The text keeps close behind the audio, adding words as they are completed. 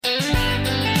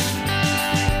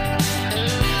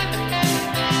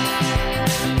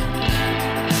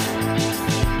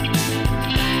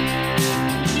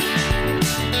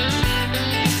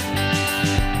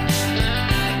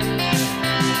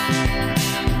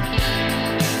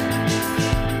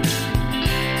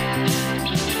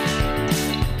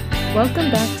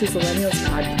Welcome back to Zillennials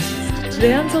Podcast.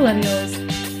 Today on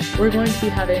Zillennials, we're going to be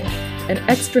having an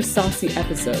extra saucy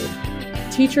episode.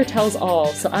 Teacher tells all,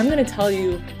 so I'm going to tell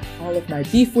you all of my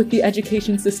beef with the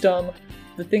education system,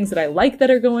 the things that I like that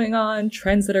are going on,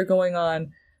 trends that are going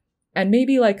on, and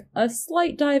maybe like a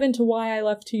slight dive into why I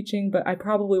left teaching, but I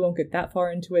probably won't get that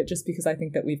far into it just because I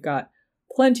think that we've got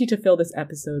plenty to fill this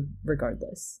episode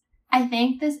regardless. I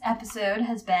think this episode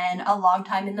has been a long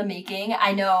time in the making.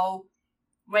 I know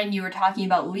when you were talking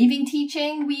about leaving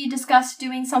teaching, we discussed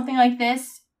doing something like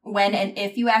this when and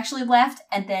if you actually left,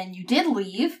 and then you did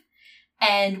leave.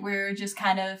 And we're just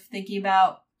kind of thinking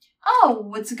about,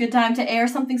 what's a good time to air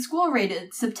something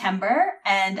school-rated? September.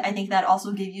 And I think that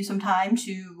also gave you some time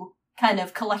to kind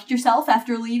of collect yourself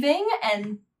after leaving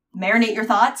and marinate your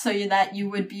thoughts so that you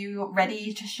would be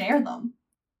ready to share them.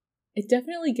 It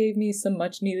definitely gave me some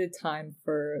much needed time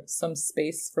for some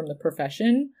space from the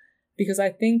profession, because I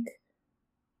think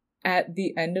at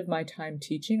the end of my time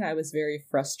teaching, I was very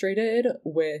frustrated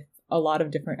with a lot of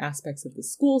different aspects of the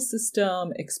school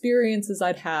system, experiences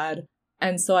I'd had.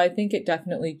 And so I think it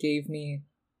definitely gave me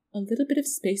a little bit of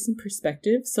space and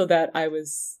perspective so that I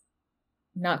was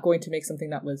not going to make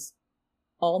something that was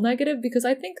all negative, because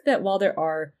I think that while there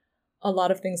are a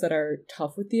lot of things that are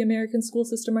tough with the American school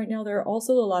system right now, there are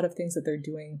also a lot of things that they're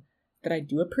doing that I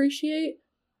do appreciate.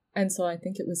 And so I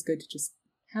think it was good to just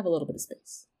have a little bit of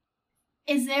space.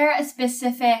 Is there a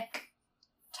specific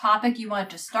topic you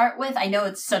want to start with? I know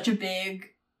it's such a big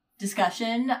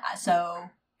discussion,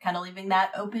 so kind of leaving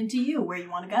that open to you, where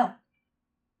you want to go.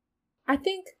 I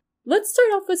think let's start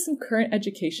off with some current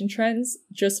education trends,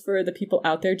 just for the people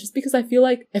out there, just because I feel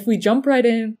like if we jump right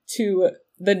into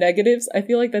the negatives, I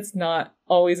feel like that's not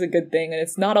always a good thing, and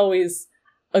it's not always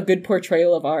a good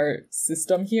portrayal of our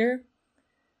system here.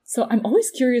 So I'm always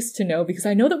curious to know, because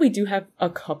I know that we do have a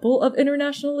couple of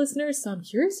international listeners, so I'm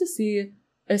curious to see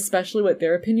especially what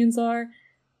their opinions are.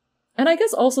 And I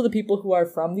guess also the people who are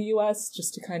from the US,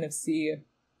 just to kind of see,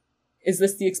 is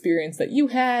this the experience that you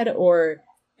had, or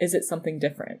is it something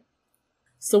different?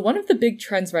 So one of the big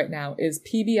trends right now is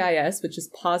PBIS, which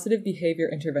is Positive Behavior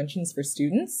Interventions for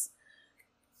Students.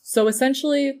 So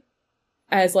essentially,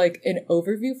 as like an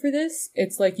overview for this,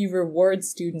 it's like you reward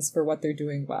students for what they're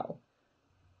doing well.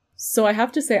 So I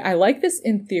have to say, I like this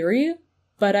in theory,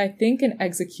 but I think in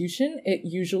execution, it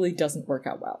usually doesn't work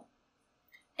out well.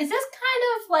 Is this kind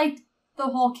of like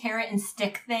the whole carrot and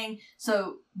stick thing?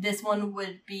 So this one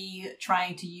would be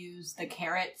trying to use the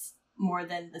carrots more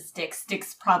than the sticks.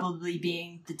 Sticks probably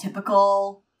being the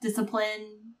typical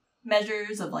discipline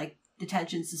measures of like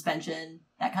detention, suspension,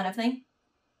 that kind of thing?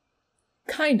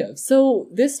 Kind of. So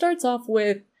this starts off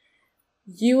with,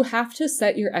 you have to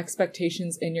set your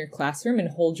expectations in your classroom and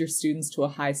hold your students to a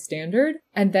high standard,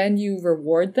 and then you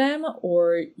reward them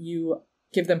or you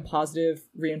give them positive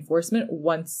reinforcement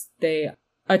once they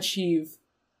achieve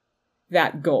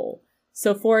that goal.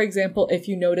 So for example, if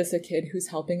you notice a kid who's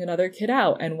helping another kid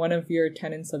out, and one of your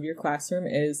tenets of your classroom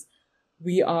is,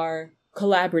 we are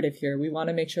collaborative here, we want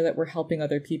to make sure that we're helping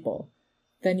other people,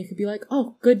 then you could be like,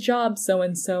 oh, good job,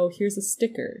 so-and-so, here's a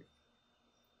sticker.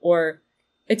 Or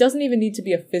it doesn't even need to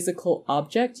be a physical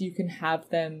object. You can have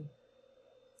them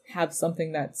have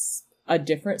something that's a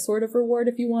different sort of reward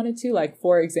if you wanted to. Like,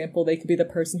 for example, they could be the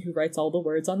person who writes all the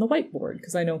words on the whiteboard,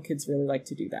 because I know kids really like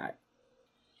to do that.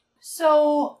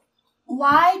 So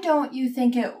why don't you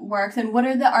think it works, and what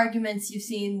are the arguments you've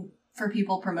seen for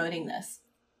people promoting this?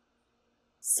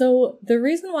 So the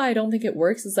reason why I don't think it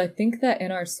works is I think that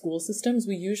in our school systems,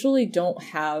 we usually don't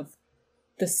have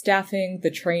the staffing, the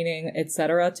training,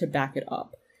 etc. to back it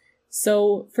up.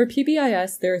 So for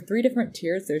PBIS, there are 3 different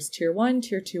tiers. There's tier 1,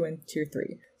 tier 2, and tier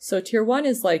 3. So tier 1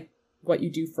 is like what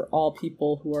you do for all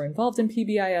people who are involved in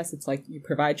PBIS. It's like you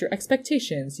provide your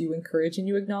expectations, you encourage and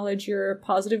you acknowledge your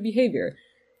positive behavior.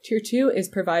 Tier 2 is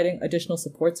providing additional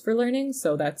supports for learning.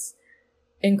 So that's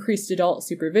increased adult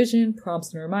supervision,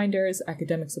 prompts and reminders,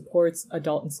 academic supports,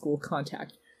 adult and school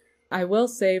contact. I will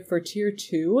say for tier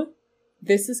 2,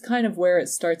 this is kind of where it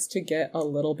starts to get a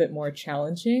little bit more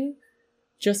challenging,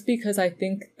 just because I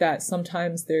think that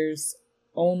sometimes there's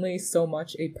only so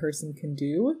much a person can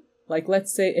do. Like,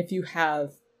 let's say if you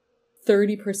have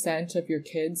 30% of your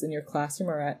kids in your classroom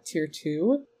are at tier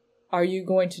 2, are you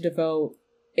going to devote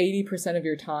 80% of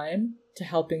your time to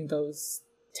helping those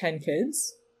 10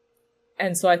 kids?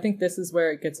 And so I think this is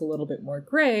where it gets a little bit more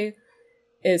gray,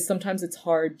 is sometimes it's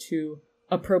hard to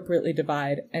appropriately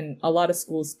divide, and a lot of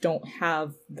schools don't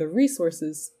have the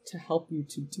resources to help you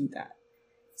to do that.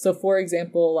 So for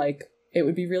example, like, it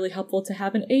would be really helpful to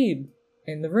have an aide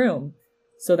in the room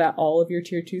so that all of your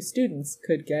tier 2 students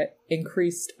could get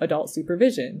increased adult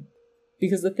supervision,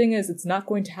 Because the thing is, it's not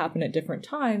going to happen at different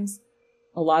times.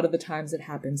 A lot of the times it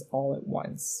happens all at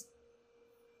once.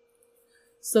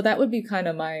 So that would be kind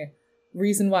of my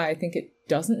reason why I think it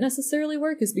doesn't necessarily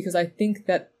work, is because I think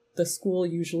that the school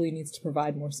usually needs to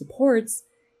provide more supports,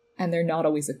 and they're not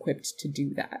always equipped to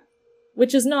do that.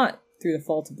 Which is not through the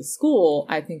fault of the school.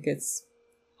 I think it's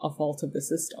a fault of the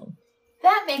system.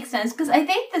 That makes sense, because I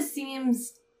think this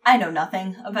seems... I know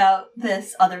nothing about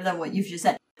this other than what you've just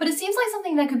said, but it seems like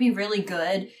something that could be really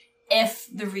good if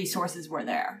the resources were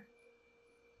there.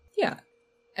 Yeah.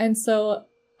 And so,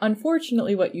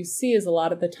 unfortunately, what you see is a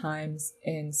lot of the times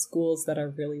in schools that are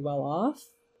really well off,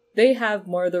 they have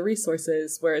more of the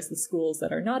resources, whereas the schools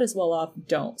that are not as well off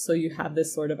don't. So you have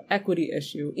this sort of equity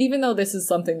issue, even though this is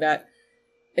something that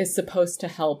is supposed to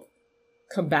help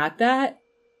combat that.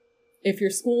 If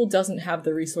your school doesn't have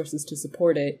the resources to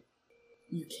support it,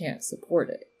 you can't support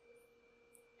it.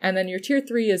 And then your tier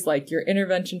 3 is like your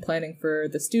intervention planning for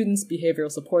the students'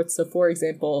 behavioral supports. So for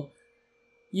example,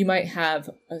 you might have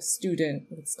a student,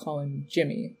 let's call him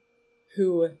Jimmy,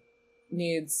 who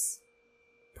needs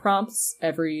prompts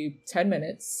every 10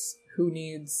 minutes, who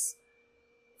needs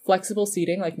flexible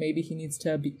seating, like maybe he needs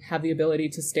to have the ability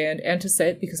to stand and to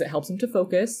sit because it helps him to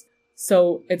focus.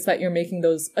 So it's that you're making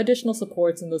those additional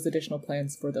supports and those additional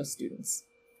plans for those students.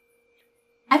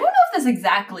 I don't know if this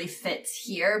exactly fits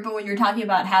here, but when you're talking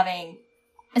about having,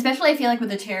 especially I feel like with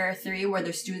the tier 3 where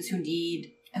there's students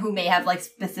who may have like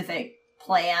specific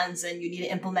plans and you need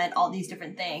to implement all these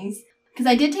different things. Because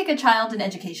I did take a child in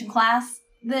education class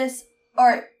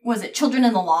or was it children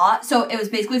in the law? So it was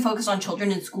basically focused on children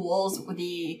in schools with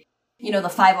the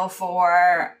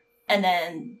 504, and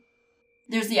then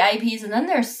there's the IEPs, and then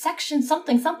there's section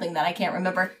something that I can't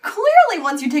remember. Clearly,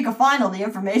 once you take a final, the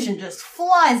information just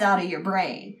flies out of your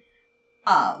brain.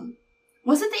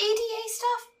 Was it the ADA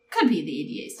stuff? Could be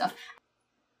the ADA stuff.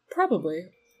 Probably.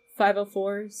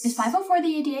 504s. Is 504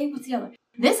 the ADA? What's the other?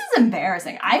 This is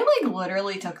embarrassing. I,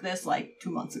 literally took this,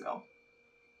 2 months ago.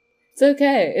 It's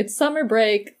okay. It's summer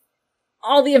break.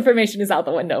 All the information is out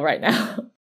the window right now.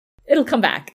 It'll come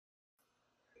back.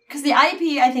 Because the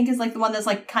IEP, I think, is, the one that's,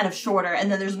 kind of shorter, and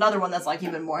then there's another one that's,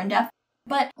 even more in-depth.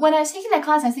 But when I was taking that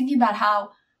class, I was thinking about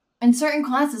how in certain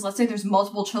classes, let's say there's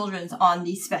multiple children on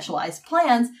these specialized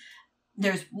plans,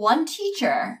 there's one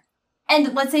teacher,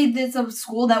 and let's say there's a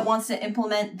school that wants to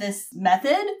implement this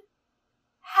method,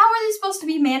 how are they supposed to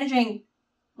be managing,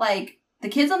 the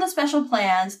kids on the special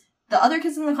plans, the other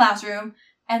kids in the classroom,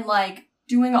 and,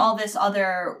 doing all this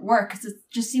other work? Because it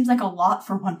just seems like a lot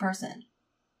for one person.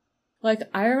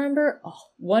 I remember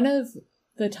one of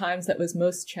the times that was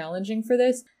most challenging for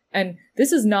this, and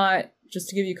this is not, just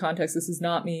to give you context, this is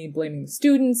not me blaming the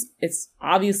students. It's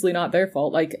obviously not their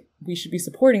fault. We should be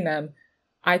supporting them.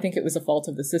 I think it was a fault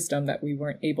of the system that we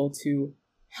weren't able to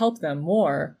help them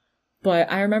more.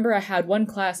 But I remember I had one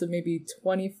class of maybe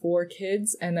 24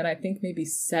 kids, and then I think maybe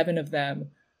 7 of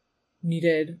them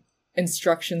needed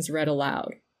instructions read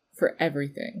aloud for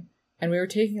everything. And we were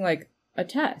taking, a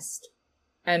test.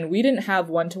 And we didn't have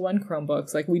one-to-one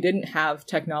Chromebooks. We didn't have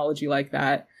technology like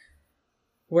that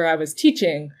where I was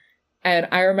teaching. And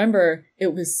I remember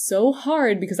it was so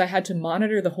hard because I had to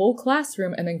monitor the whole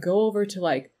classroom and then go over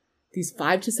to, these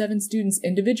 5 to 7 students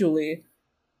individually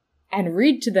and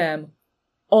read to them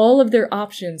all of their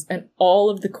options and all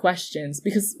of the questions,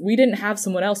 because we didn't have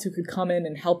someone else who could come in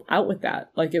and help out with that.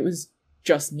 It was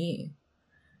just me.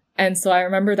 And so I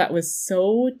remember that was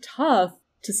so tough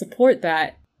to support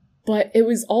that. But it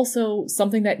was also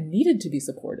something that needed to be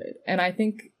supported. And I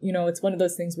think, it's one of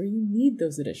those things where you need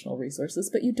those additional resources,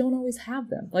 but you don't always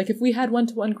have them. If we had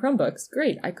one-to-one Chromebooks,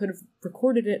 great. I could have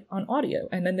recorded it on audio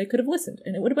and then they could have listened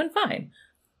and it would have been fine.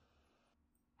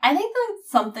 I think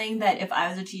that's something that if I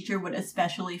was a teacher would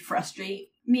especially frustrate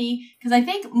me, because I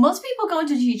think most people go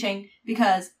into teaching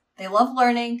because they love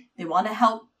learning, they want to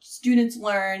help students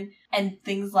learn and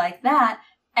things like that.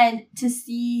 And to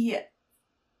see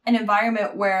an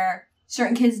environment where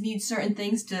certain kids need certain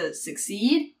things to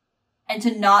succeed and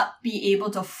to not be able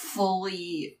to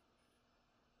fully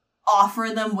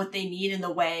offer them what they need in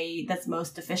the way that's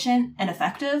most efficient and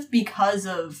effective because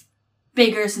of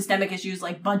bigger systemic issues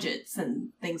like budgets and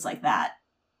things like that.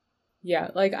 Yeah,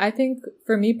 I think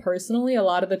for me personally, a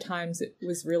lot of the times it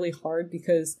was really hard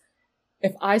because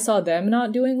if I saw them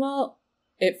not doing well,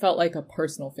 it felt like a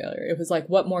personal failure. It was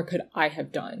what more could I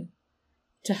have done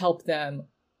to help them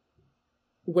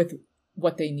with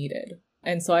what they needed?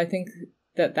 And so I think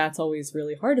that that's always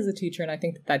really hard as a teacher, and I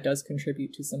think that does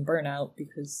contribute to some burnout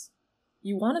because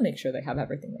you want to make sure they have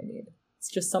everything they need.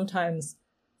 It's just sometimes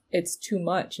it's too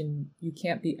much and you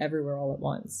can't be everywhere all at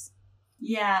once.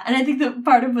 Yeah, and I think that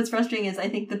part of what's frustrating is I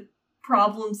think the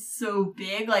problems so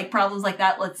big, like problems like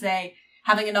that, let's say,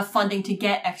 having enough funding to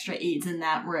get extra aides in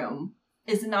that room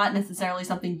is not necessarily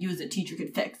something you as a teacher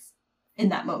could fix in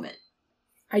that moment.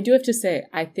 I do have to say,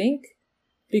 I think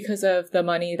because of the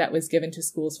money that was given to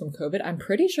schools from COVID, I'm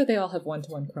pretty sure they all have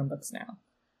one-to-one Chromebooks now.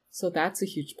 So that's a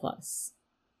huge plus.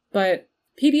 But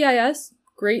PBIS,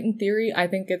 great in theory. I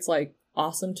think it's like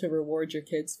awesome to reward your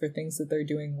kids for things that they're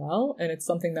doing well. And it's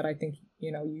something that I think,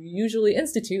 you usually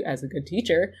institute as a good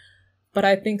teacher. But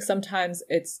I think sometimes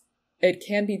it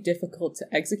can be difficult to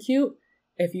execute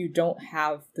if you don't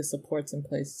have the supports in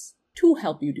place to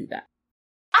help you do that.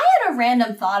 I had a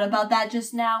random thought about that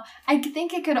just now. I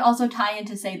think it could also tie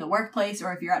into, say, the workplace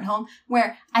or if you're at home,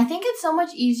 where I think it's so much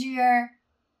easier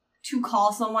to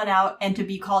call someone out and to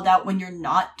be called out when you're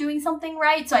not doing something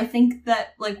right. So I think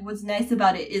that, like, what's nice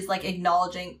about it is, like,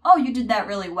 acknowledging, oh, you did that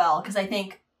really well. Because I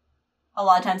think a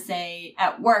lot of times, say,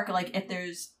 at work, like, if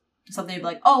there's something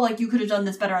like, oh, like, you could have done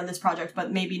this better on this project,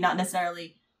 but maybe not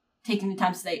necessarily taking the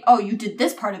time to say, oh, you did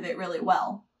this part of it really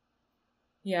well.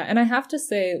 Yeah, and I have to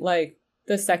say, like,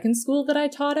 the second school that I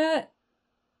taught at,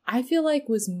 I feel like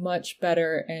was much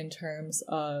better in terms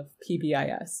of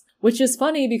PBIS, which is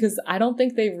funny because I don't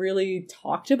think they really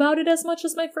talked about it as much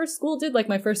as my first school did. Like,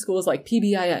 my first school was like,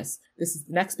 PBIS, this is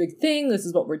the next big thing, this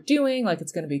is what we're doing, like,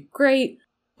 it's going to be great.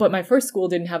 But my first school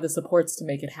didn't have the supports to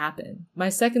make it happen. My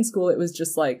second school, it was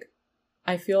just like,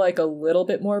 I feel like a little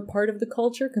bit more part of the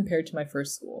culture compared to my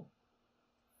first school.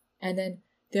 And then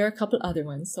there are a couple other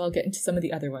ones, so I'll get into some of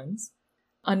the other ones.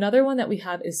 Another one that we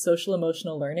have is social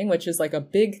emotional learning, which is like a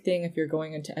big thing if you're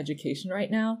going into education right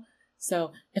now.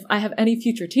 So if I have any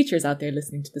future teachers out there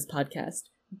listening to this podcast,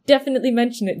 definitely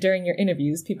mention it during your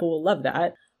interviews. People will love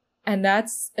that. And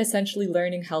that's essentially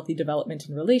learning healthy development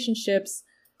in relationships.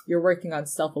 You're working on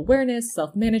self-awareness,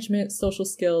 self-management, social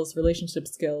skills, relationship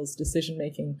skills,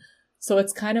 decision-making. So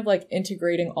it's kind of like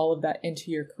integrating all of that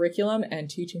into your curriculum and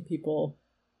teaching people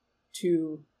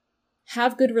to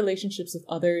have good relationships with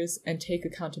others and take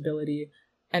accountability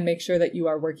and make sure that you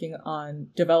are working on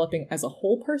developing as a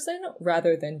whole person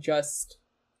rather than just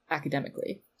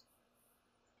academically.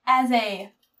 As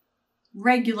a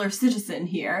regular citizen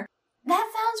here,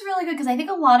 that sounds really good because I think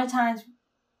a lot of times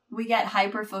we get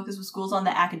hyper-focused with schools on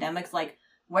the academics, like,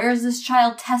 where is this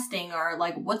child testing? Or,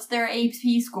 like, what's their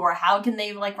AP score? How can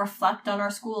they, like, reflect on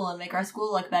our school and make our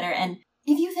school look better? And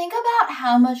if you think about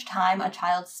how much time a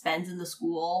child spends in the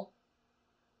school,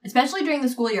 especially during the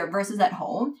school year versus at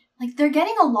home, like, they're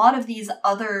getting a lot of these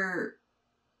other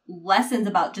lessons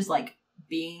about just, like,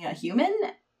 being a human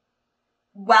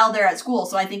while they're at school.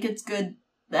 So I think it's good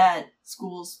that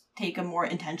schools take a more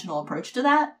intentional approach to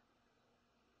that.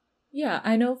 Yeah,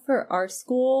 I know for our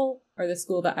school, or the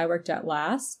school that I worked at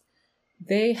last,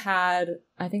 they had,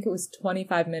 I think it was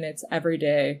 25 minutes every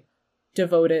day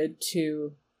devoted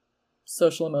to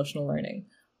social emotional learning.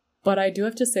 But I do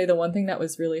have to say the one thing that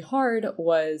was really hard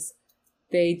was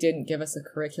they didn't give us a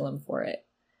curriculum for it.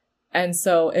 And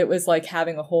so it was like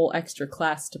having a whole extra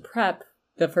class to prep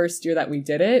the first year that we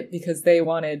did it because they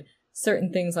wanted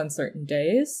certain things on certain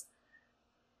days.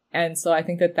 And so I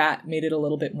think that made it a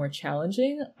little bit more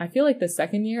challenging. I feel like the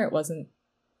second year it wasn't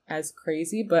as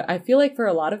crazy, but I feel like for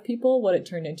a lot of people what it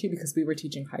turned into, because we were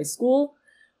teaching high school,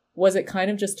 was it kind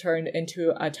of just turned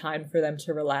into a time for them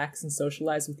to relax and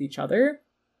socialize with each other,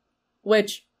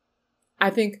 which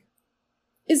I think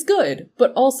is good,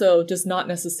 but also does not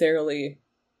necessarily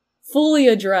fully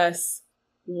address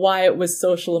why it was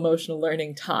social emotional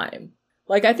learning time.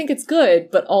 Like, I think it's good,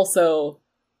 but also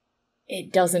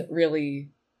it doesn't really...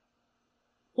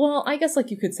 Well, I guess,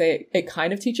 like, you could say it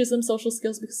kind of teaches them social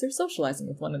skills because they're socializing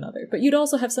with one another. But you'd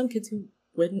also have some kids who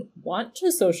wouldn't want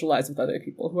to socialize with other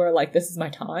people, who are like, this is my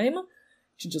time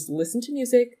to just listen to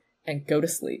music and go to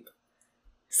sleep.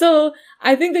 So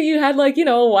I think that you had, like,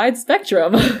 a wide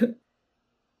spectrum.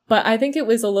 But I think it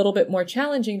was a little bit more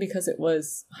challenging because it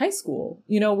was high school.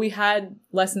 We had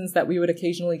lessons that we would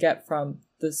occasionally get from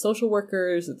the social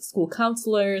workers, the school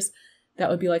counselors, that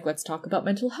would be like, let's talk about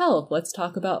mental health. Let's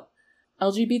talk about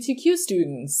LGBTQ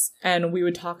students. And we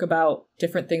would talk about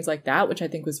different things like that, which I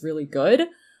think was really good.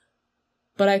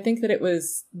 But I think that it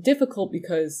was difficult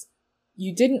because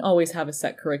you didn't always have a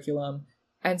set curriculum.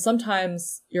 And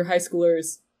sometimes your high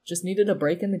schoolers just needed a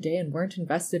break in the day and weren't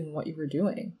invested in what you were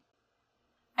doing.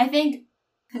 I think,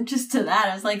 just to that,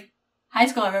 I was like, high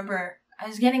school, I remember I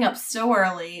was getting up so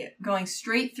early, going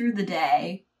straight through the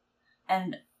day,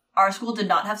 and our school did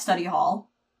not have study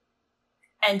hall.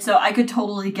 And so I could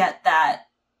totally get that,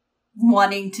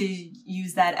 wanting to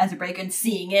use that as a break and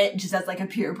seeing it just as, like, a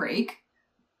pure break.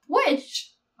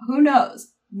 Which, who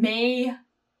knows, may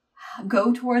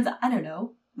go towards, I don't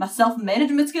know, my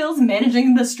self-management skills,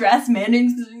 managing the stress,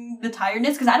 managing the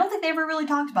tiredness, because I don't think they ever really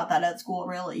talked about that at school,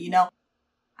 really, you know?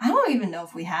 I don't even know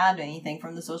if we had anything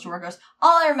from the social workers.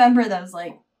 All I remember that was,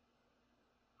 like,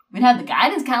 we'd have the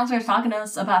guidance counselors talking to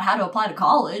us about how to apply to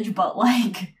college, but,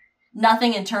 like,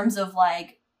 nothing in terms of,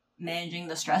 like, managing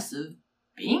the stress of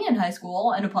being in high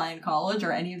school and applying to college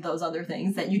or any of those other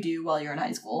things that you do while you're in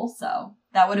high school. So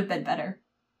that would have been better.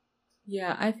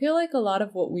 Yeah, I feel like a lot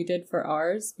of what we did for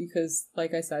ours, because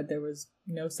like I said, there was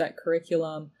no set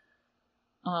curriculum,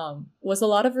 was a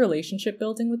lot of relationship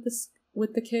building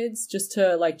with the kids, just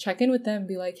to like check in with them and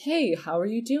be like, hey, how are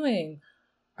you doing?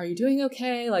 Are you doing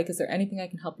okay? Like, is there anything I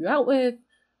can help you out with?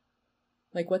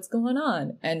 Like, what's going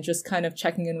on? And just kind of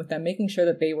checking in with them, making sure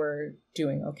that they were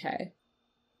doing okay.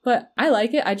 But I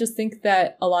like it. I just think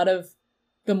that a lot of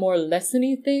the more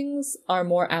lessony things are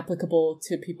more applicable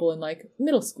to people in like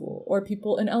middle school or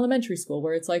people in elementary school,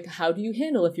 where it's like, how do you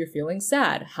handle if you're feeling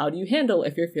sad? How do you handle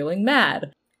if you're feeling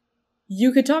mad?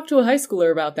 You could talk to a high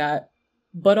schooler about that,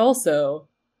 but also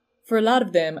for a lot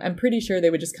of them, I'm pretty sure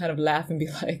they would just kind of laugh and be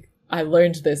like, I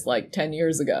learned this like 10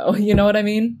 years ago. You know what I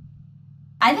mean?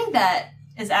 I think that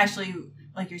is actually,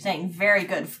 like you're saying, very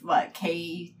good for what,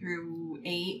 K through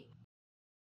 8.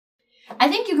 I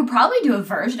think you could probably do a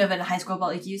version of it in high school,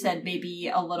 but like you said,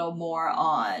 maybe a little more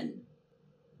on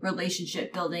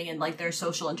relationship building and like their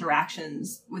social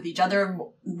interactions with each other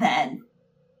than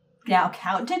now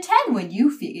count to 10 when you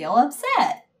feel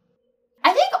upset.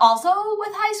 I think also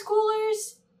with high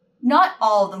schoolers, not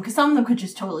all of them, because some of them could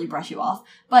just totally brush you off,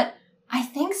 but I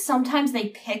think sometimes they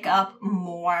pick up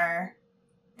more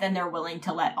than they're willing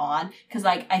to let on. Because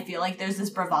like, I feel like there's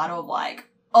this bravado of like,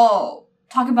 oh,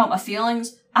 talk about my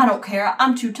feelings, I don't care,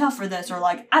 I'm too tough for this, or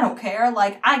like, I don't care,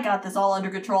 like, I got this all under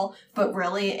control, but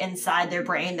really inside their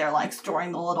brain, they're like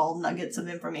storing the little nuggets of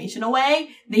information away,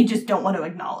 they just don't want to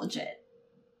acknowledge it.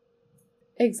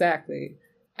 Exactly.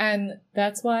 And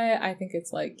that's why I think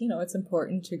it's like, you know, it's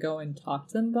important to go and talk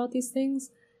to them about these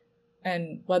things,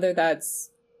 and whether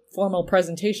that's formal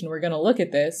presentation, we're going to look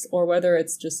at this, or whether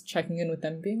it's just checking in with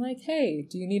them being like, hey,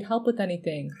 do you need help with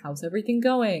anything? How's everything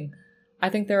going? I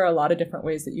think there are a lot of different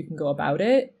ways that you can go about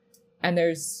it, and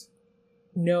there's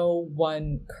no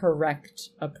one correct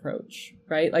approach,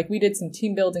 right? Like we did some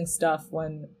team building stuff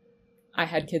when I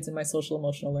had kids in my social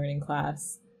emotional learning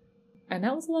class, and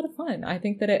that was a lot of fun. I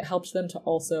think that it helped them to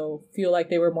also feel like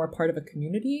they were more part of a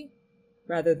community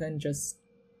rather than just,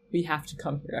 we have to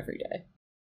come here every day.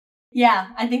 Yeah,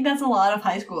 I think that's a lot of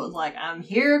high school is like, I'm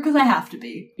here because I have to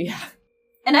be. Yeah.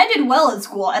 And I did well in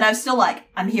school, and I'm still like,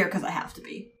 I'm here because I have to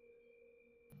be.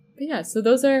 But yeah, so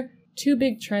those are two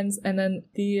big trends. And then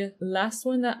the last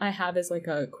one that I have is like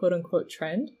a quote unquote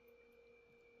trend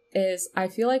is I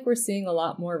feel like we're seeing a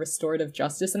lot more restorative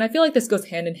justice. And I feel like this goes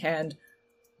hand in hand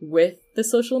with the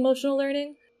social emotional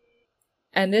learning.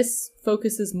 And this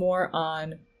focuses more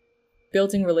on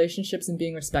building relationships and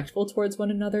being respectful towards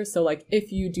one another. So like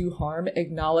if you do harm,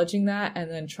 acknowledging that and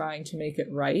then trying to make it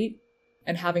right,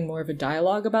 and having more of a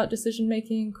dialogue about decision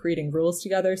making, creating rules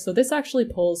together. So this actually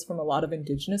pulls from a lot of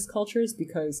indigenous cultures,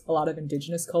 because a lot of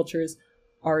indigenous cultures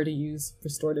already use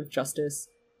restorative justice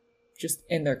just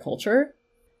in their culture.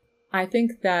 I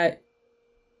think that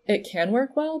it can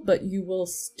work well, but you will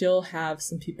still have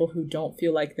some people who don't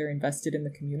feel like they're invested in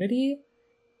the community.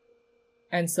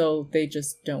 And so they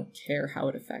just don't care how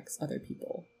it affects other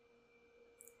people.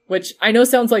 Which I know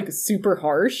sounds like super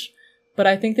harsh, but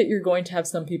I think that you're going to have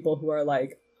some people who are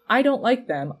like, I don't like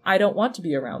them. I don't want to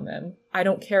be around them. I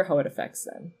don't care how it affects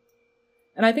them.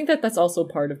 And I think that that's also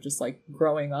part of just like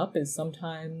growing up, is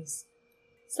sometimes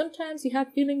you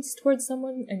have feelings towards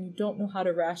someone and you don't know how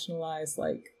to rationalize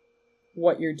like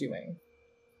what you're doing.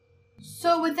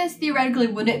 So with this, theoretically,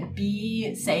 would it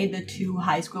be, say, the two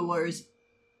high schoolers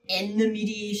in the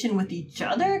mediation with each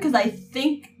other? Because I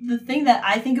think the thing that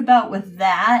I think about with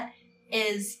that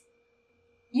is,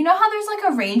 you know how there's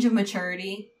like a range of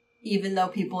maturity, even though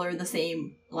people are the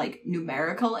same, like,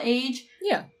 numerical age?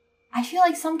 Yeah. I feel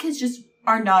like some kids just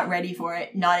are not ready for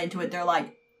it, not into it. They're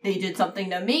like, they did something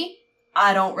to me,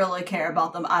 I don't really care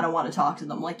about them, I don't want to talk to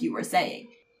them, like you were saying.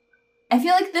 I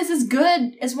feel like this is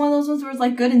good. It's one of those ones where it's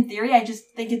like good in theory. I just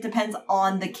think it depends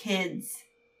on the kids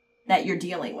that you're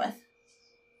dealing with.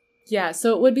 Yeah,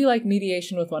 so it would be like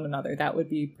mediation with one another. That would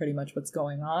be pretty much what's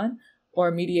going on. Or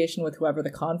mediation with whoever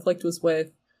the conflict was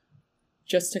with,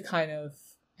 just to kind of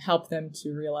help them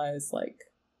to realize, like,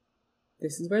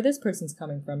 this is where this person's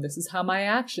coming from. This is how my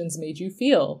actions made you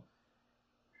feel,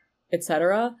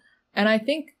 etc. And I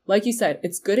think, like you said,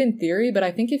 it's good in theory, but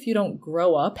I think if you don't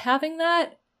grow up having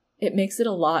that, it makes it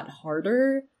a lot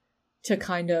harder to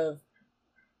kind of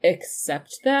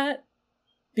accept that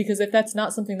Because if that's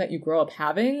not something that you grow up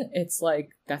having, it's like,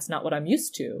 that's not what I'm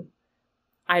used to.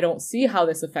 I don't see how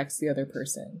this affects the other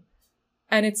person.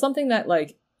 And it's something that,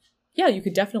 like, yeah, you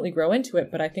could definitely grow into it,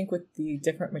 but I think with the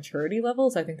different maturity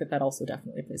levels, I think that that also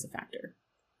definitely plays a factor.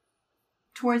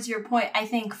 Towards your point, I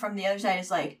think from the other side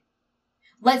is like,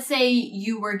 let's say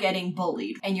you were getting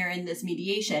bullied and you're in this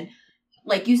mediation.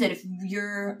 Like you said, if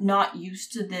you're not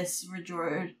used to this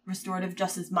restorative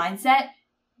justice mindset,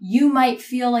 you might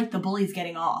feel like the bully's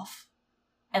getting off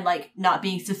and like not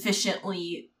being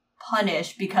sufficiently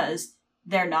punished because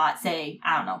they're not, say,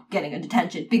 I don't know, getting a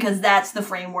detention, because that's the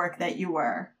framework that you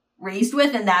were raised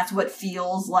with, and that's what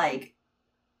feels like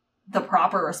the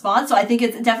proper response. So I think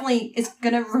it's definitely,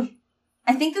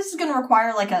 I think this is going to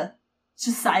require like a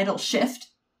societal shift.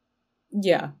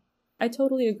 Yeah, I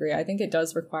totally agree. I think it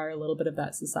does require a little bit of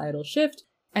that societal shift.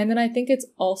 And then I think it's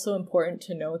also important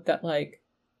to note that, like,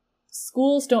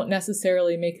 schools don't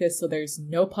necessarily make this so there's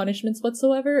no punishments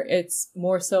whatsoever. It's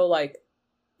more so like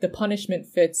the punishment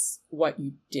fits what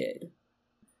you did.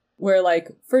 Where, like,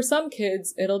 for some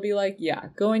kids, it'll be like, yeah,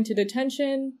 going to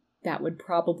detention, that would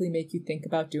probably make you think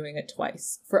about doing it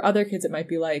twice. For other kids, it might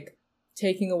be like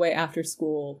taking away after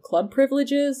school club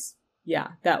privileges. Yeah,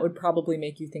 that would probably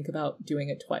make you think about doing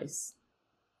it twice.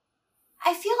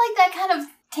 I feel like that kind of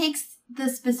takes the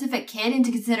specific kid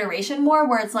into consideration more,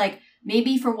 where it's like,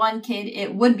 maybe for one kid,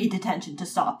 it would be detention to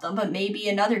stop them, but maybe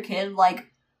another kid, like,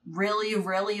 really,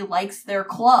 really likes their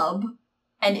club,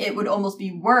 and it would almost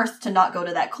be worse to not go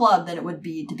to that club than it would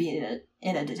be to be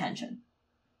in a detention.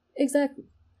 Exactly.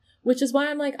 Which is why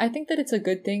I'm like, I think that it's a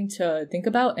good thing to think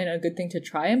about and a good thing to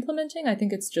try implementing. I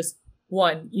think it's just,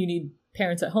 one, you need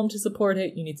parents at home to support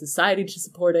it, you need society to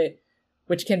support it,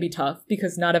 which can be tough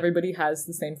because not everybody has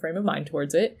the same frame of mind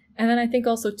towards it. And then I think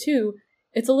also, too,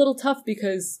 it's a little tough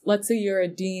because let's say you're a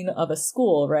dean of a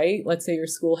school, right? Let's say your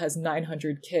school has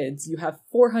 900 kids. You have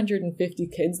 450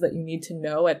 kids that you need to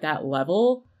know at that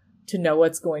level to know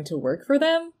what's going to work for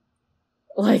them.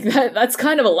 Like, that's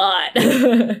kind of a lot.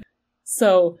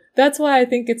 So that's why I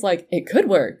think it's like, it could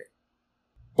work.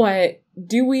 But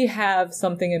do we have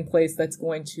something in place that's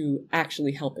going to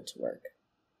actually help it to work?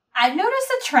 I've noticed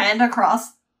a trend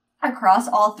across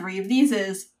all three of these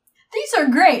are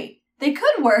great. They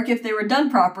could work if they were done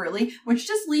properly, which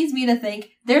just leads me to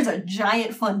think there's a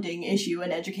giant funding issue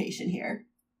in education here.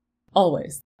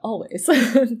 Always.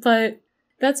 But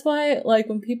that's why, like,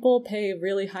 when people pay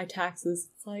really high taxes,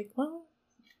 it's like, well,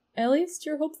 at least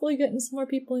you're hopefully getting some more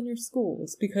people in your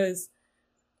schools. Because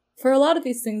for a lot of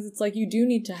these things, it's like you do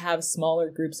need to have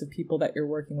smaller groups of people that you're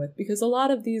working with. Because a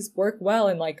lot of these work well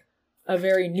in, like, a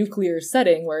very nuclear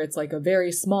setting where it's, like, a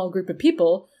very small group of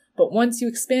people. But once you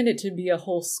expand it to be a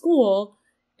whole school,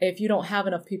 if you don't have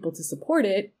enough people to support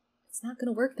it, it's not going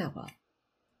to work that well.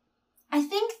 I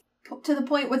think to the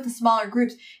point with the smaller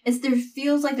groups is there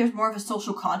feels like there's more of a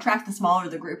social contract the smaller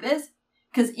the group is.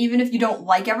 Because even if you don't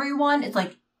like everyone, it's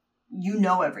like you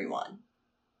know everyone.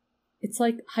 It's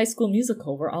like High School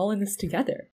Musical. We're all in this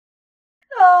together.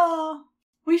 Oh,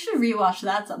 we should rewatch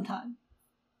that sometime.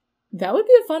 That would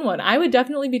be a fun one. I would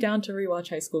definitely be down to rewatch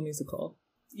High School Musical.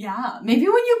 Yeah, maybe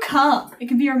when you come, it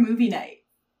could be our movie night.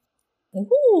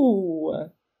 Ooh,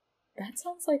 that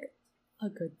sounds like a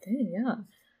good thing, yeah.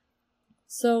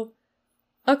 So,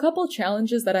 a couple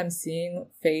challenges that I'm seeing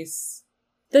face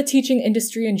the teaching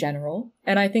industry in general,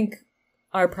 and I think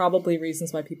are probably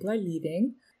reasons why people are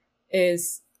leaving,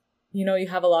 is, you know, you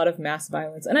have a lot of mass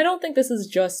violence. And I don't think this is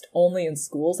just only in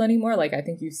schools anymore. Like, I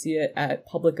think you see it at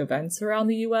public events around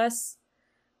the US,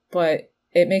 but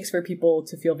it makes for people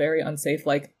to feel very unsafe.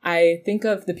 Like, I think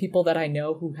of the people that I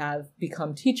know who have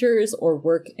become teachers or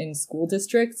work in school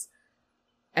districts,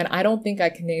 and I don't think I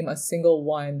can name a single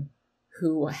one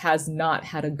who has not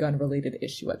had a gun-related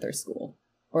issue at their school,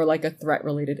 or like a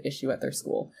threat-related issue at their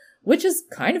school, which is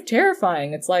kind of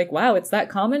terrifying. It's like, wow, it's that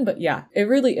common, but yeah, it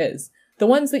really is. The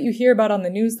ones that you hear about on the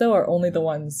news, though, are only the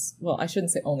ones, well, I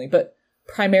shouldn't say only, but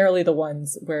primarily the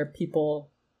ones where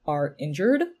people are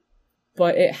injured.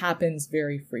 But it happens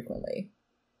very frequently.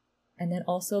 And then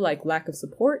also, like, lack of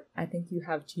support. I think you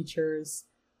have teachers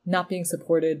not being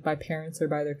supported by parents or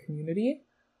by their community.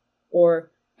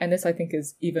 Or, and this I think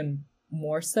is even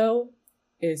more so,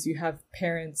 is you have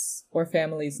parents or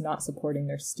families not supporting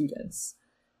their students.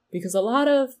 Because a lot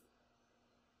of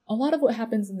what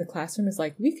happens in the classroom is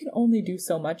like, we can only do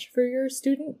so much for your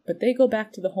student, but they go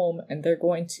back to the home and they're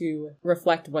going to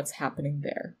reflect what's happening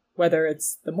there. Whether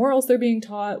it's the morals they're being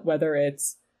taught, whether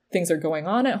it's things are going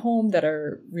on at home that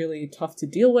are really tough to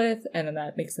deal with, and then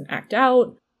that makes them act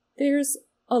out. There's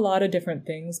a lot of different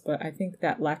things, but I think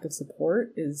that lack of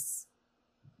support is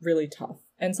really tough.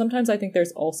 And sometimes I think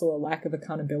there's also a lack of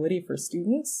accountability for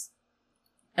students.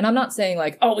 And I'm not saying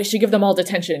like, oh, we should give them all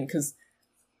detention, because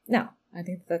no, I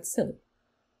think that's silly.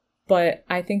 But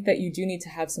I think that you do need to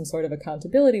have some sort of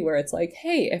accountability where it's like,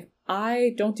 hey, if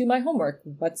I don't do my homework,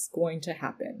 what's going to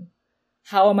happen?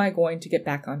 How am I going to get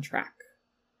back on track?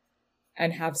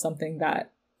 And have something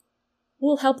that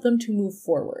will help them to move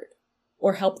forward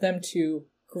or help them to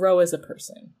grow as a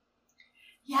person.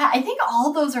 Yeah, I think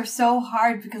all those are so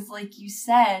hard because, like you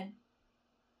said,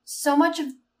 so much of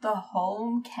the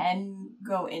home can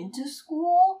go into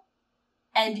school.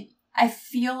 And I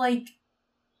feel like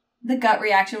the gut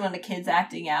reaction when a kid's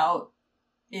acting out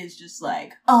is just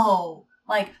like, oh,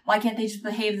 like, why can't they just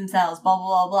behave themselves, blah,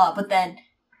 blah, blah, blah. But then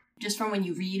just from when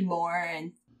you read more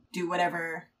and do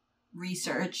whatever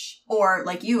research, or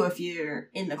like you, if you're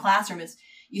in the classroom, is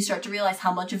you start to realize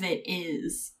how much of it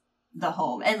is the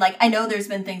home. And like, I know there's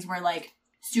been things where like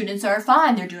students are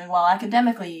fine, they're doing well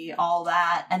academically, all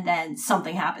that, and then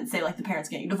something happens, say like the parents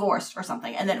getting divorced or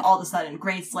something, and then all of a sudden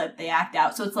grade slip, they act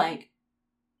out. So it's like,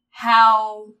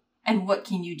 how and what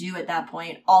can you do at that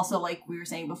point? Also, like we were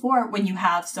saying before, when you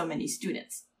have so many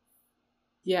students.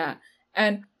 Yeah.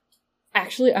 And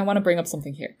actually, I want to bring up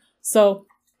something here. So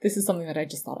this is something that I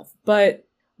just thought of. But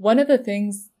one of the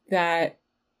things that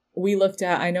we looked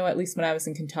at, I know at least when I was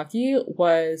in Kentucky,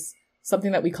 was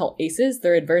something that we call ACEs.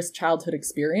 They're adverse childhood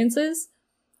experiences.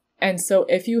 And so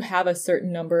if you have a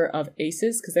certain number of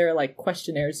ACEs, because there are like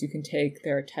questionnaires you can take,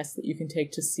 there are tests that you can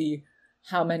take to see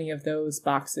how many of those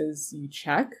boxes you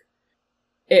check,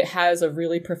 it has a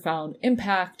really profound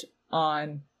impact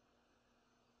on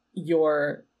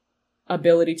your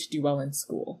ability to do well in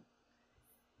school.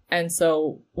 And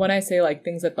so when I say like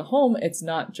things at the home, it's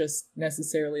not just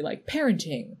necessarily like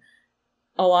parenting.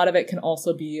 A lot of it can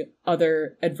also be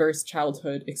other adverse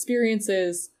childhood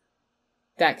experiences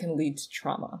that can lead to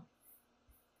trauma.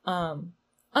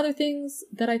 Other things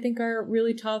that I think are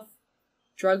really tough,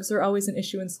 drugs are always an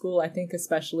issue in school. I think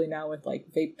especially now with like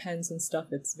vape pens and stuff,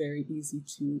 it's very easy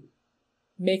to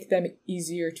make them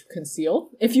easier to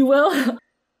conceal, if you will.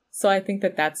 So I think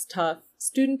that that's tough.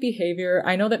 Student behavior.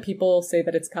 I know that people say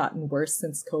that it's gotten worse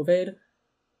since COVID.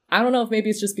 I don't know if maybe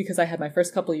it's just because I had my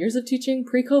first couple of years of teaching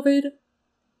pre-COVID,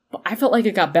 but I felt like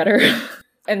it got better.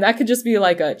 And that could just be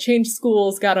like a changed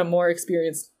schools, got a more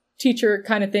experienced teacher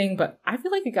kind of thing, but I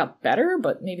feel like it got better,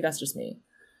 but maybe that's just me.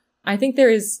 I think there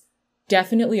is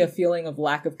definitely a feeling of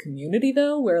lack of community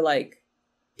though, where like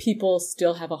people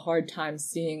still have a hard time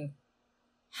seeing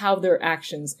how their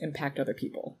actions impact other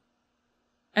people.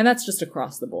 And that's just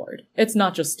across the board. It's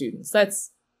not just students.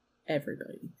 That's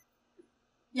everybody.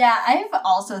 Yeah, I've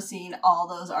also seen all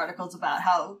those articles about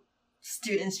how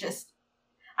students just,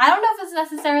 I don't know if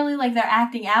it's necessarily like they're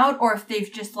acting out or if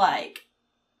they've just like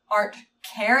aren't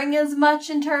caring as much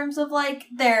in terms of like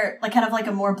their like kind of like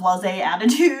a more blasé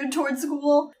attitude towards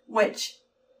school, which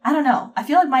I don't know. I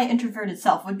feel like my introverted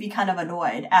self would be kind of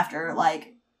annoyed after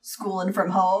like school and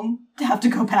from home to have to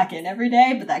go back in every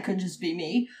day, but that could just be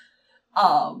me.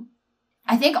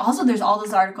 I think also there's all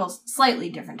those articles, slightly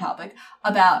different topic,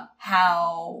 about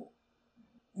how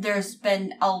there's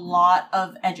been a lot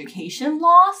of education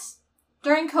loss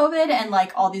during COVID and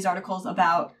like all these articles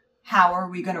about how are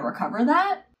we going to recover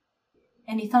that?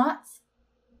 Any thoughts?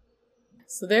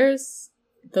 So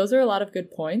those are a lot of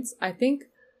good points. I think,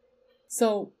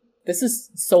 so this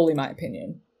is solely my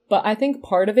opinion, but I think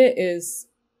part of it is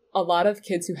a lot of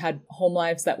kids who had home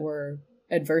lives that were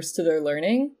adverse to their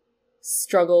learning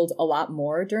struggled a lot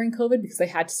more during COVID because they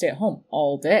had to stay at home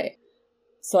all day.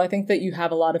 So I think that you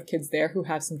have a lot of kids there who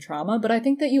have some trauma, but I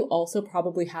think that you also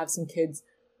probably have some kids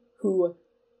who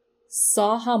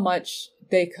saw how much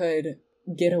they could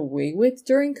get away with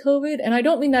during COVID. And I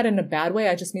don't mean that in a bad way.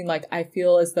 I just mean like, I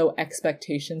feel as though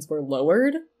expectations were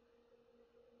lowered.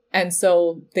 And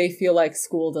so they feel like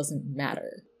school doesn't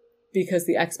matter because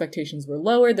the expectations were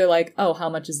lowered. They're like, oh, how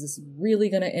much is this really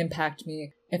going to impact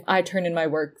me? If I turn in my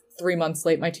work 3 months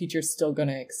late, my teacher's still going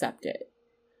to accept it.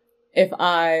 If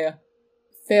I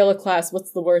fail a class,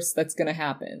 what's the worst that's going to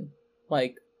happen?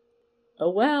 Like, oh,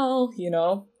 well, you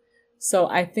know? So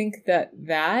I think that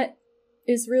that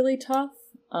is really tough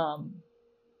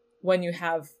when you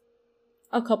have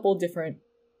a couple different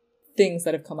things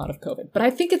that have come out of COVID. But I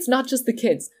think it's not just the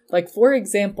kids. Like, for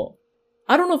example,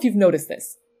 I don't know if you've noticed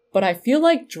this, but I feel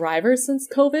like drivers since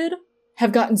COVID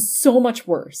have gotten so much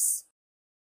worse.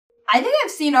 I think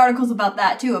I've seen articles about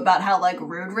that too, about how like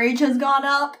road rage has gone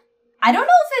up. I don't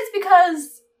know if it's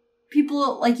because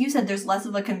people, like you said, there's less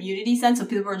of a community sense, so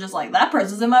people are just like, that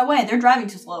person's in my way, they're driving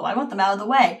too slow, I want them out of the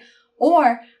way.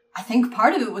 Or I think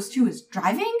part of it was too is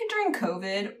driving during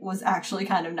COVID was actually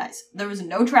kind of nice. There was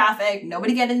no traffic,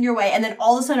 nobody getting in your way, and then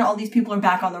all of a sudden all these people are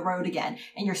back on the road again,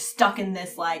 and you're stuck in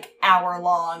this like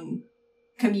hour-long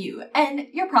commute, and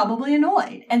you're probably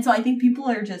annoyed. And so I think people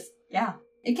are just, yeah,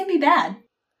 it can be bad.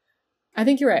 I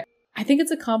think you're right. I think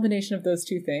it's a combination of those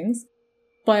two things.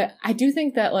 But I do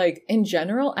think that, like, in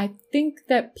general, I think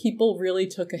that people really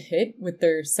took a hit with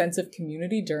their sense of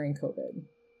community during COVID.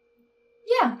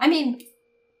 Yeah, I mean,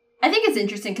 I think it's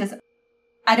interesting because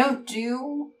I don't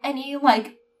do any,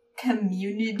 like,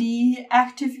 community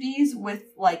activities with,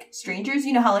 like, strangers.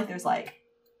 You know how, like, there's, like,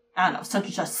 I don't know, such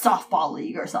as a softball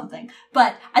league or something.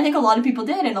 But I think a lot of people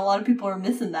did, and a lot of people are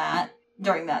missing that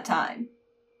during that time.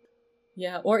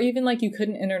 Yeah, or even, like, you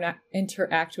couldn't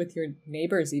interact with your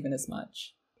neighbors even as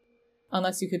much.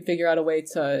 Unless you could figure out a way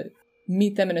to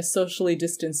meet them in a socially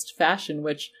distanced fashion,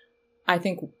 which I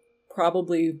think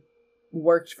probably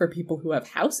worked for people who have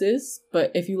houses.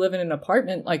 But if you live in an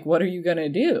apartment, like, what are you gonna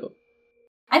do?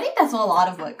 I think that's a lot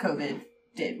of what COVID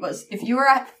did, was if you were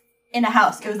in a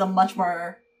house, it was a much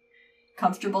more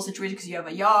comfortable situation because you have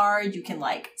a yard, you can,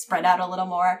 like, spread out a little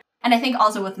more. And I think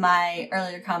also with my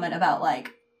earlier comment about,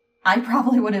 like, I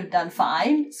probably would have done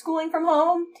fine schooling from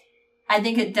home. I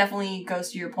think it definitely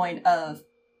goes to your point of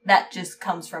that just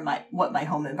comes from what my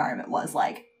home environment was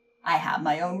like. I have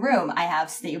my own room. I have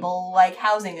stable, like,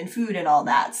 housing and food and all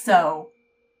that. So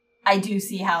I do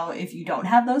see how if you don't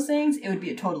have those things, it would be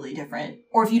a totally different.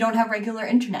 Or if you don't have regular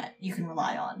internet you can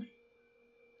rely on.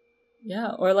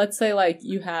 Yeah, or let's say, like,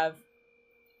 you have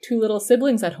 2 little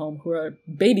siblings at home who are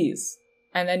babies,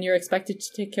 and then you're expected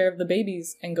to take care of the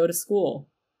babies and go to school.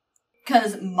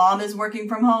 Because mom is working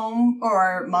from home,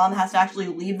 or mom has to actually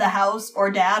leave the house,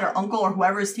 or dad or uncle or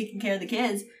whoever is taking care of the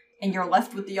kids, and you're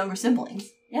left with the younger siblings.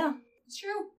 Yeah, it's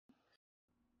true.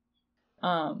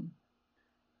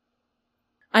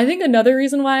 I think another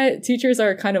reason why teachers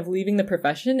are kind of leaving the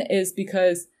profession is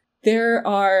because there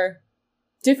are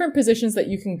different positions that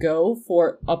you can go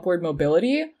for upward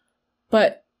mobility,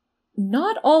 but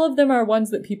not all of them are ones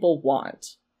that people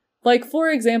want. Like, for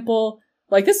example,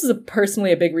 like, this is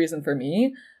personally a big reason for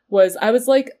me, was I was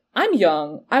like, I'm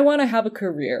young, I want to have a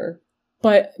career,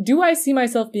 but do I see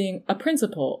myself being a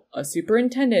principal, a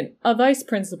superintendent, a vice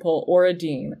principal, or a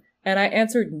dean? And I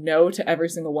answered no to every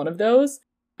single one of those.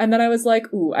 And then I was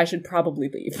like, ooh, I should probably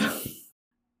leave.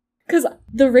 Because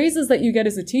the raises that you get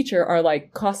as a teacher are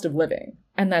like cost of living,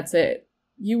 and that's it.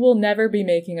 You will never be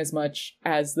making as much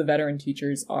as the veteran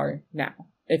teachers are now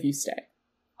if you stay.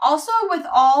 Also, with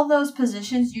all those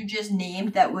positions you just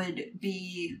named that would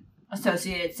be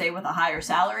associated, say, with a higher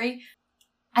salary,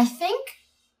 I think,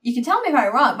 you can tell me if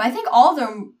I'm wrong, but I think all of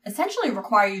them essentially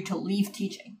require you to leave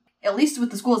teaching. At least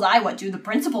with the schools I went to, the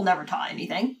principal never taught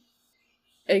anything.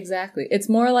 Exactly. It's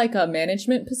more like a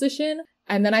management position,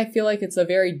 and then I feel like it's a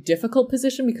very difficult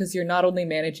position because you're not only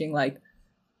managing, like,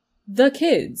 the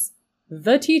kids,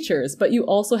 the teachers, but you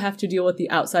also have to deal with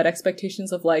the outside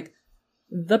expectations of, like,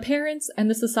 the parents and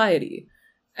the society.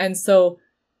 And so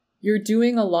you're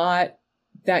doing a lot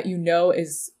that you know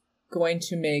is going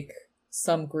to make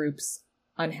some groups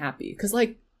unhappy. Because,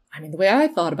 like, I mean, the way I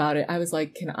thought about it, I was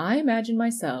like, can I imagine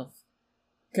myself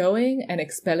going and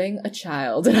expelling a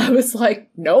child? And I was like,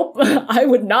 nope, I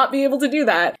would not be able to do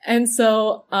that. And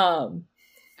so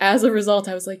as a result,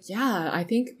 I was like, yeah, I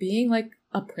think being, like,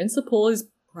 a principal is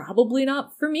probably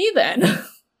not for me then.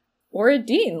 Or a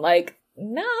dean. Like,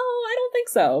 no, I don't think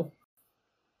so.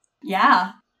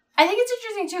 Yeah. I think it's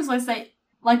interesting, too, so let's say,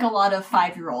 like a lot of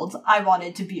 5-year-olds, I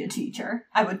wanted to be a teacher.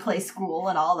 I would play school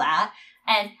and all that.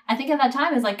 And I think at that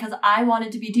time, it's like, because I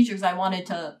wanted to be a teacher, because I wanted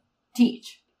to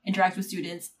teach, interact with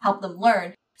students, help them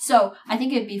learn. So I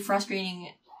think it'd be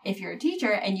frustrating if you're a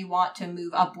teacher and you want to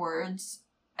move upwards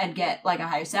and get, like, a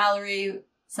higher salary,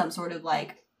 some sort of,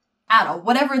 like, I don't know,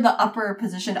 whatever the upper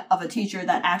position of a teacher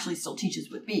that actually still teaches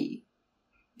would be.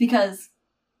 Because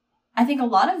I think a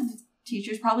lot of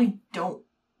teachers probably don't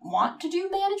want to do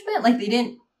management. Like,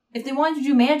 if they wanted to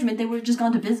do management, they would have just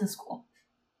gone to business school.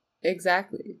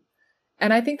 Exactly.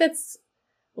 And I think that's,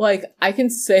 like, I can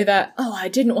say that, oh, I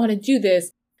didn't want to do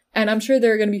this. And I'm sure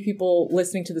there are going to be people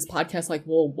listening to this podcast like,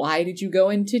 well, why did you go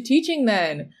into teaching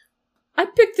then? I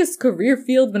picked this career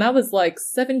field when I was, like,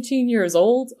 17 years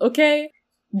old, okay?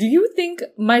 Do you think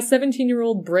my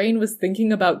 17-year-old brain was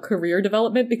thinking about career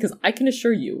development? Because I can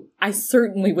assure you, I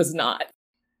certainly was not.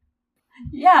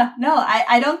 Yeah, no,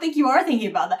 I don't think you are thinking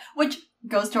about that, which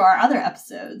goes to our other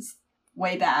episodes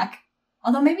way back.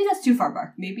 Although maybe that's too far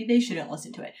back. Maybe they shouldn't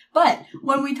listen to it. But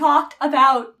when we talked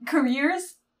about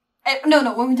careers,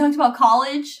 when we talked about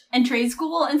college and trade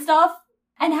school and stuff,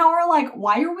 And how we're like,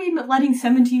 why are we letting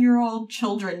 17-year-old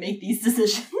children make these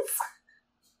decisions?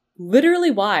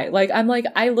 Literally why? Like,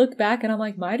 I look back and I'm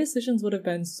like, my decisions would have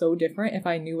been so different if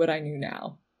I knew what I knew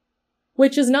now.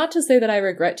 Which is not to say that I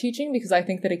regret teaching, because I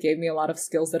think that it gave me a lot of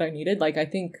skills that I needed. Like, I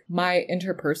think my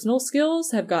interpersonal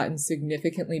skills have gotten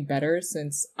significantly better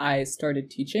since I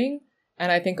started teaching.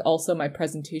 And I think also my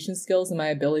presentation skills and my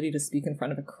ability to speak in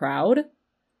front of a crowd,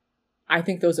 I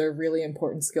think those are really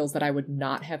important skills that I would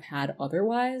not have had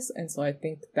otherwise. And so I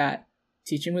think that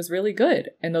teaching was really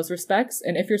good in those respects.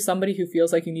 And if you're somebody who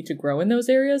feels like you need to grow in those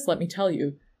areas, let me tell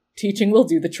you, teaching will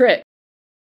do the trick.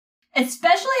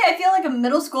 Especially, I feel like a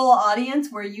middle school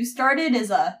audience where you started is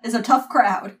a tough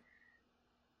crowd.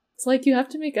 It's like you have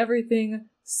to make everything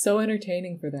so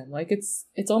entertaining for them. Like, it's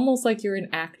almost like you're an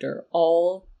actor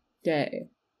all day.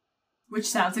 Which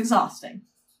sounds exhausting.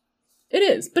 It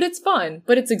is, but it's fun,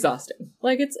 but it's exhausting.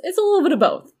 Like, it's a little bit of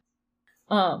both.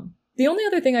 The only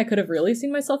other thing I could have really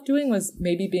seen myself doing was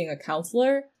maybe being a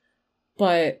counselor,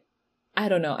 but I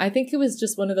don't know. I think it was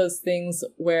just one of those things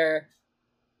where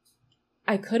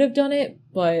I could have done it,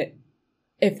 but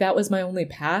if that was my only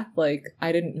path, like,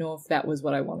 I didn't know if that was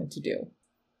what I wanted to do.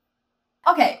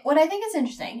 Okay, what I think is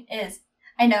interesting is,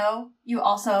 I know you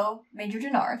also majored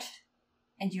in art,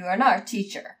 and you are an art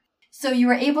teacher. So you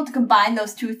were able to combine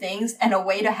those two things and a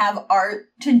way to have art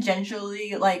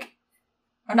tangentially, like,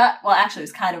 or not, well, actually it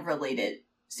was kind of related,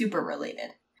 super related.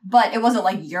 But it wasn't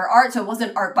like your art, so it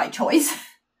wasn't art by choice.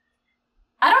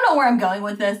 I don't know where I'm going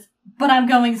with this, but I'm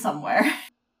going somewhere.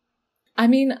 I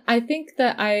mean, I think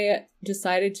that I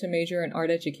decided to major in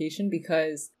art education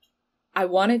because I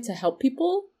wanted to help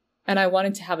people and I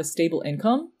wanted to have a stable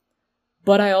income,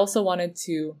 but I also wanted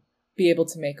to be able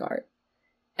to make art.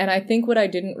 And I think what I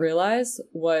didn't realize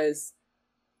was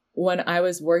when I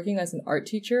was working as an art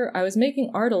teacher, I was making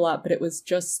art a lot, but it was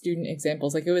just student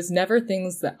examples. Like, it was never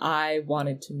things that I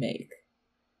wanted to make.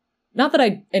 Not that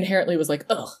I inherently was like,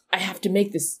 ugh, I have to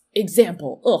make this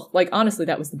example. Ugh, like, honestly,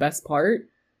 that was the best part.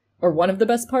 Or one of the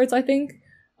best parts, I think,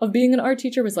 of being an art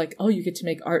teacher was like, oh, you get to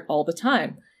make art all the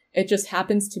time. It just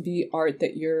happens to be art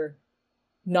that you're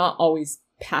not always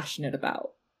passionate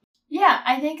about. Yeah,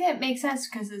 I think it makes sense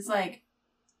because it's like,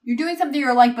 you're doing something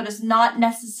you like, but it's not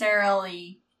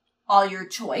necessarily all your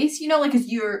choice, you know, like, because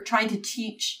you're trying to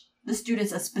teach the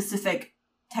students a specific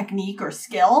technique or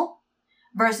skill,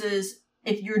 versus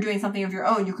if you're doing something of your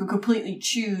own, you can completely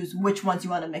choose which ones you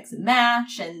want to mix and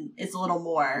match, and it's a little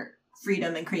more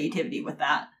freedom and creativity with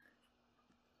that.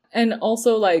 And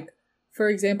also, like, for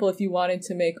example, if you wanted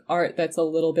to make art that's a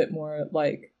little bit more,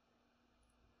 like,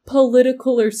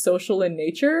 political or social in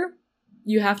nature,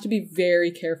 you have to be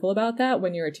very careful about that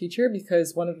when you're a teacher,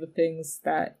 because one of the things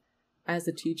that as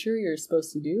a teacher you're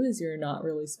supposed to do is you're not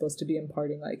really supposed to be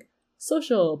imparting, like,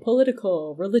 social,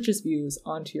 political, religious views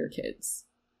onto your kids.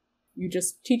 You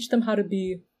just teach them how to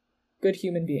be good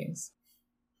human beings.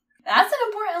 That's an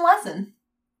important lesson.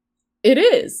 It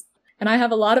is. And I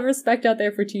have a lot of respect out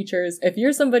there for teachers. If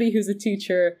you're somebody who's a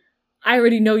teacher, I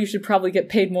already know you should probably get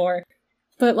paid more.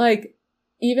 But, like,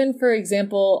 even, for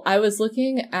example, I was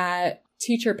looking at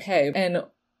teacher pay, and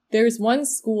there's one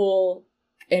school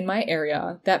in my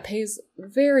area that pays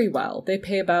very well. They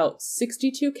pay about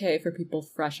 $62,000 for people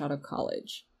fresh out of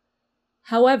college.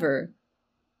 However,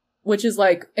 which is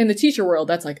like, in the teacher world,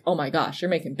 that's like, oh my gosh, you're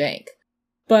making bank.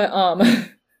 But,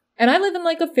 and I live in,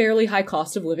 like, a fairly high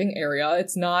cost of living area.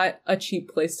 It's not a cheap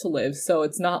place to live, so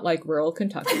it's not like rural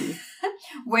Kentucky.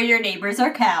 Where your neighbors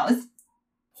are cows.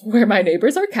 Where my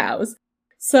neighbors are cows.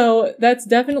 So that's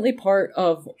definitely part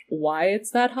of why it's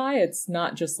that high. It's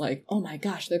not just like, oh my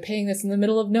gosh, they're paying this in the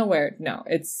middle of nowhere. No,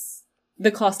 it's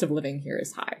the cost of living here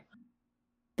is high.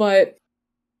 But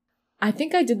I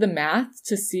think I did the math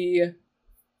to see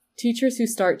teachers who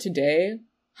start today,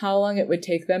 how long it would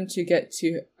take them to get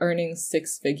to earning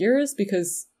six figures,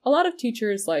 because a lot of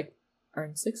teachers, like,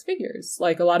 earn six figures.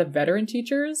 Like, a lot of veteran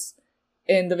teachers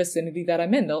in the vicinity that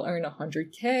I'm in, they'll earn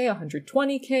 $100,000, $120,000,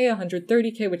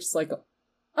 $130,000, which is like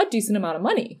a decent amount of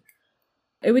money.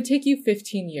 It would take you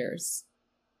 15 years.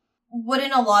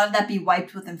 Wouldn't a lot of that be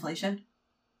wiped with inflation?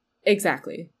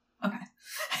 Exactly. Okay.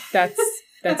 That's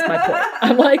my point.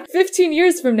 I'm like, 15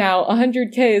 years from now,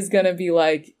 $100,000 is gonna be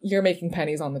like, you're making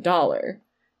pennies on the dollar.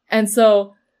 And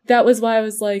so that was why I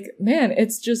was like, man,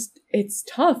 it's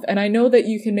tough. And I know that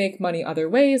you can make money other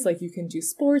ways. Like, you can do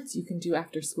sports, you can do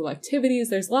after school activities.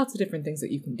 There's lots of different things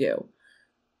that you can do.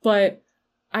 But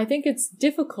I think it's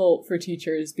difficult for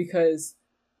teachers because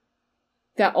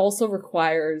that also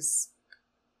requires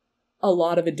a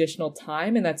lot of additional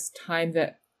time. And that's time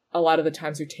that a lot of the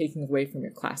times you're taking away from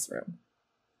your classroom.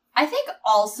 I think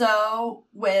also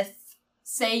with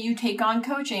say you take on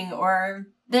coaching or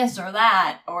this or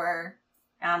that, or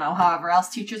I don't know, however else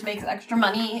teachers make extra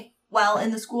money while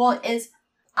in the school, is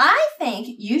I think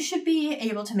you should be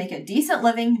able to make a decent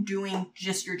living doing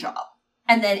just your job.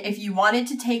 And then if you wanted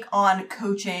to take on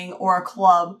coaching or a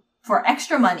club for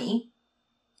extra money,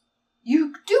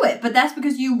 you do it. But that's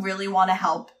because you really want to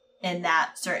help in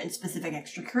that certain specific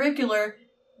extracurricular,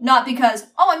 not because,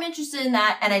 oh, I'm interested in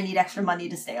that and I need extra money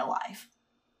to stay alive.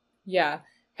 Yeah.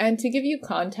 And to give you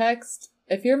context,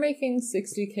 if you're making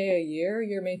 $60K a year,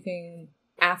 you're making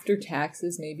after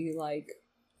taxes maybe like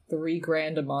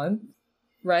 $3,000 a month.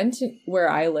 Rent where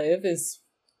I live is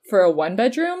for a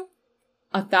 1-bedroom,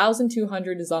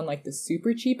 $1,200 is on like the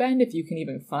super cheap end if you can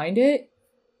even find it,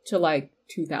 to like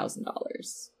 $2,000.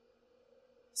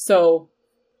 So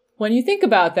when you think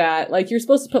about that, like you're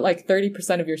supposed to put like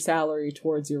 30% of your salary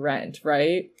towards your rent,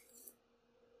 right?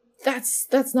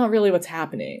 That's not really what's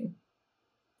happening.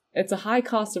 It's a high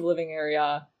cost of living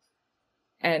area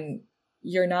and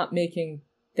you're not making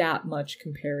that much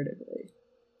comparatively.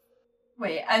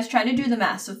 Wait, I was trying to do the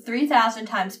math. So 3,000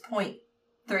 times 0.3?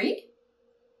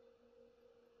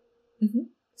 Mm-hmm.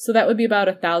 So that would be about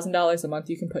 $1,000 a month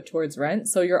you can put towards rent.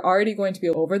 So you're already going to be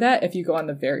over that if you go on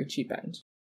the very cheap end.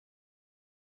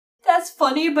 That's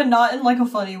funny, but not in like a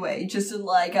funny way. Just in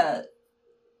like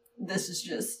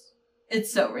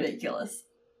it's so ridiculous.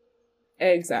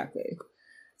 Exactly.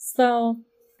 So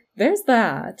there's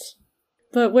that.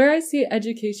 But where I see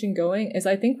education going is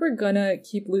I think we're gonna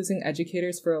keep losing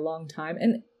educators for a long time.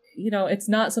 And, you know, it's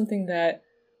not something that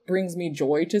brings me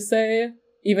joy to say,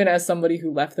 even as somebody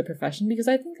who left the profession, because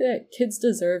I think that kids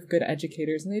deserve good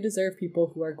educators and they deserve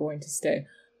people who are going to stay.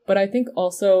 But I think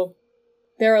also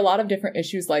there are a lot of different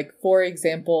issues, like, for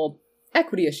example,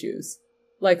 equity issues.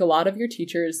 Like, a lot of your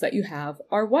teachers that you have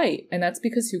are white, and that's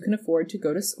because who can afford to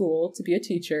go to school to be a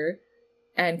teacher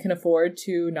and can afford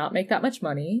to not make that much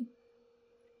money.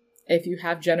 If you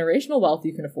have generational wealth,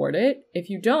 you can afford it. If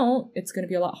you don't, it's going to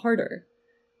be a lot harder.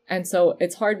 And so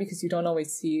it's hard because you don't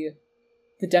always see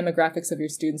the demographics of your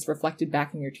students reflected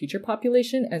back in your teacher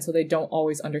population, and so they don't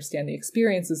always understand the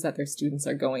experiences that their students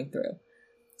are going through.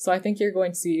 So I think you're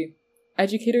going to see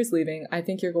educators leaving. I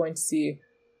think you're going to see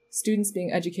students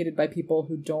being educated by people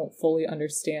who don't fully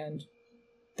understand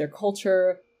their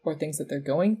culture or things that they're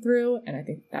going through, and I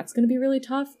think that's going to be really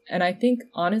tough. And I think,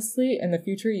 honestly, in the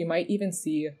future, you might even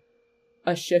see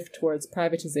a shift towards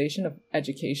privatization of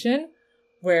education,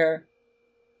 where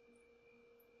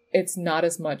it's not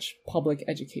as much public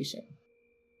education.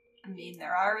 I mean,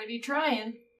 they're already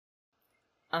trying.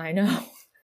 I know.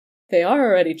 They are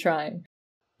already trying.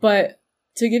 But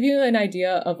to give you an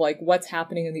idea of like what's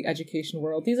happening in the education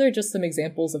world, these are just some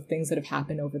examples of things that have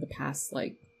happened over the past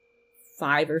like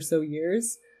 5 or so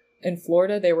years. In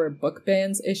Florida, there were book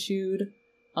bans issued.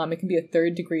 It can be a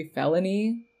 3rd-degree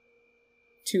felony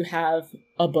to have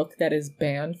a book that is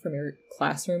banned from your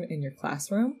classroom in your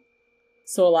classroom.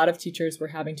 So a lot of teachers were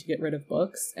having to get rid of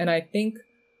books. And I think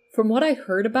from what I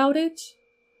heard about it,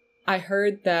 I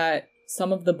heard that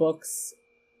some of the books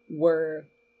were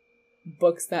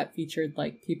books that featured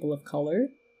like people of color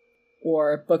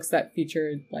or books that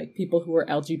featured like people who were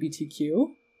LGBTQ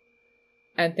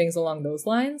and things along those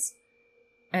lines.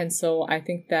 And so I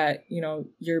think that, you know,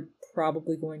 you're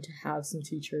probably going to have some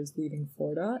teachers leaving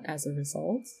Florida as a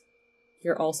result.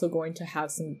 You're also going to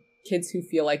have some kids who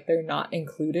feel like they're not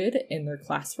included in their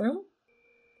classroom,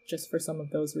 just for some of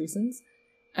those reasons.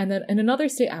 And then in another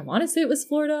state, I want to say it was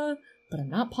Florida, but I'm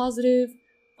not positive.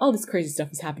 All this crazy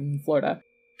stuff is happening in Florida.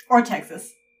 Or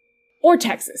Texas. Or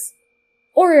Texas.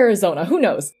 Or Arizona, who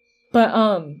knows?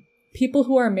 But people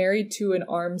who are married to an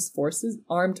armed forces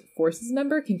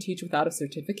member can teach without a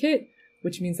certificate,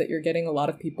 which means that you're getting a lot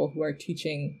of people who are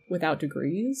teaching without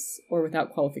degrees or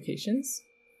without qualifications.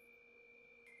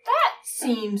 That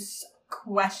seems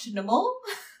questionable.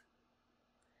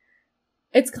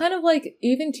 It's kind of like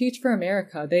even Teach for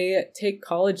America. They take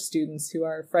college students who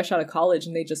are fresh out of college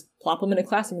and they just plop them in a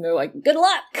classroom and they're like, good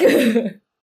luck!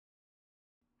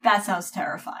 That sounds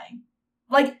terrifying.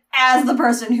 Like, as the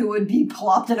person who would be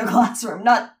plopped in a classroom,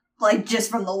 not, like, just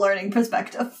from the learning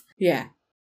perspective. Yeah.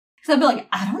 Because I'd be like,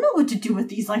 I don't know what to do with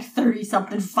these, like,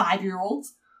 30-something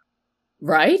 5-year-olds.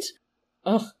 Right?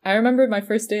 Oh, I remember my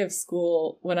first day of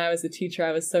school when I was a teacher.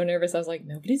 I was so nervous. I was like,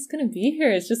 nobody's going to be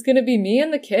here. It's just going to be me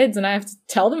and the kids, and I have to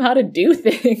tell them how to do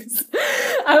things.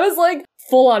 I was like,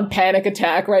 full-on panic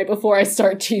attack right before I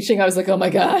start teaching. I was like, oh my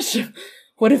gosh,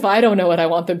 what if I don't know what I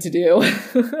want them to do?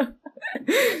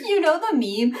 You know the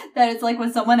meme that it's like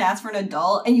when someone asks for an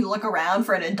adult and you look around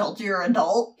for an adult to your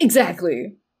adult?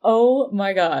 Exactly. Oh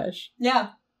my gosh. Yeah.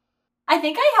 I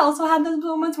think I also had those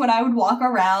moments when I would walk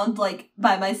around, like,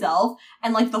 by myself,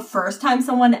 and, like, the first time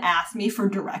someone asked me for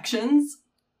directions,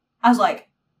 I was like,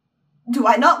 do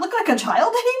I not look like a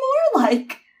child anymore?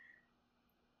 Like,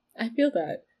 I feel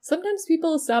that. Sometimes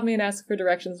people stop me and ask for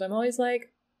directions, and I'm always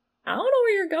like, I don't know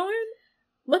where you're going.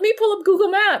 Let me pull up Google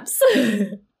Maps.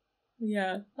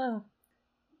 Yeah. Ah.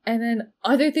 And then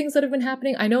other things that have been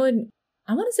happening, I know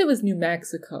I want to say it was New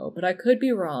Mexico, but I could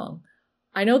be wrong.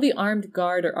 I know the armed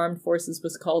guard or armed forces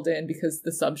was called in because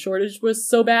the sub shortage was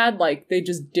so bad, like they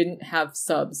just didn't have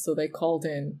subs, so they called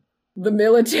in the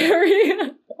military.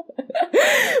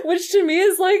 Which to me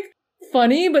is like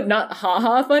funny, but not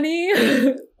haha funny.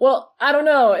 Well, I don't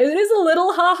know. It is a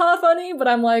little haha funny, but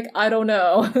I'm like, I don't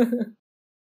know.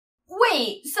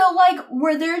 wait, so, like,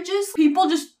 were there just people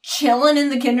just chilling in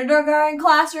the kindergarten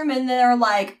classroom and they're,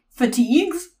 like,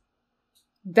 fatigues?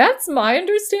 That's my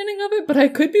understanding of it, but I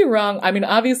could be wrong. I mean,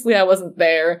 obviously I wasn't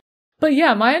there. But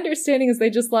yeah, my understanding is they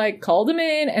just, like, called him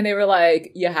in and they were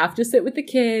like, you have to sit with the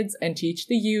kids and teach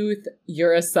the youth.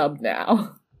 You're a sub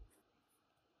now.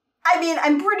 I mean,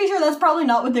 I'm pretty sure that's probably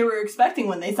not what they were expecting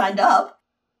when they signed up.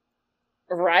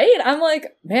 Right? I'm like,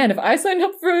 man, if I signed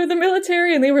up for the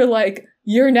military and they were like,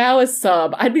 you're now a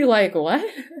sub, I'd be like, what?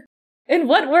 In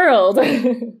what world? I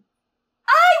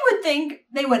would think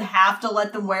they would have to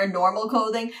let them wear normal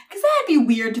clothing, because that'd be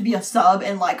weird to be a sub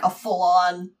in, like, a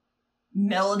full-on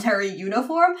military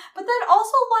uniform. But then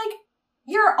also, like,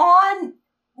 you're on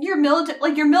your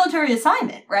military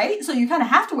assignment, right? So you kind of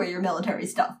have to wear your military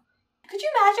stuff. Could you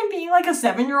imagine being, like, a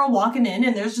 7-year-old walking in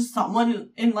and there's just someone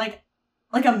in, like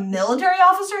a military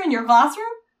officer in your classroom?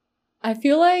 I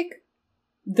feel like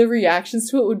the reactions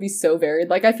to it would be so varied.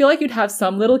 Like, I feel like you'd have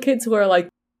some little kids who are like,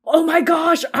 oh my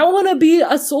gosh, I want to be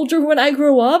a soldier when I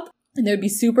grow up. And they would be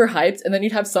super hyped. And then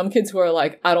you'd have some kids who are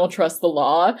like, I don't trust the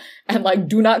law and like,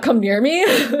 do not come near me.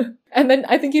 And then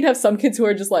I think you'd have some kids who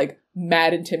are just like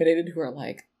mad intimidated who are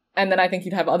like, and then I think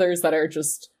you'd have others that are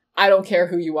just, I don't care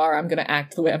who you are. I'm going to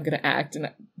act the way I'm going to act.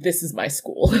 And this is my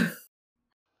school.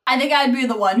 I think I'd be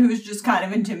the one who's just kind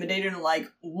of intimidated and like,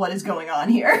 what is going on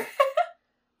here?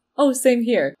 Oh, same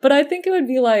here. But I think it would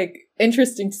be like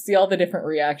interesting to see all the different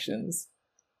reactions.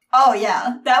 Oh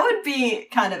yeah, that would be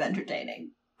kind of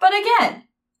entertaining. But again,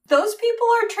 those people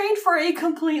are trained for a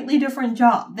completely different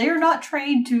job. They are not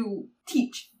trained to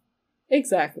teach.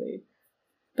 Exactly.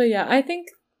 But yeah, I think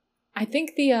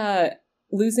the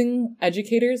losing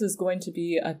educators is going to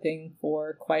be a thing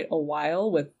for quite a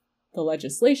while with the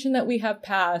legislation that we have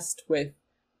passed, with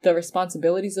the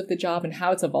responsibilities of the job and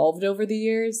how it's evolved over the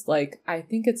years. Like, I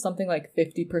think it's something like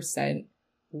 50%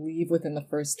 leave within the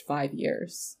first 5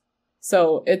 years.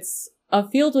 So it's a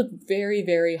field with very,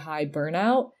 very high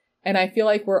burnout. And I feel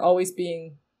like we're always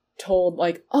being told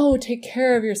like, oh, take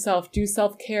care of yourself, do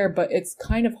self-care. But it's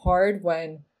kind of hard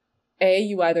when A,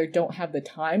 you either don't have the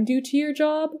time due to your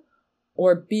job,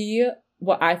 or B,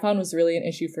 what I found was really an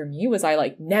issue for me was I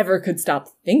like never could stop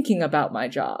thinking about my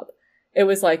job. It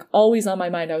was like always on my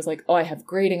mind. I was like, oh, I have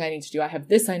grading I need to do. I have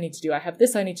this I need to do. I have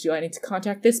this I need to do. I need to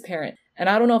contact this parent. And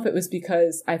I don't know if it was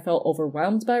because I felt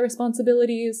overwhelmed by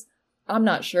responsibilities. I'm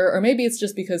not sure. Or maybe it's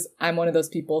just because I'm one of those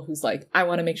people who's like, I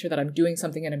want to make sure that I'm doing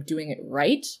something and I'm doing it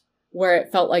right, where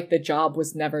it felt like the job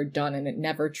was never done and it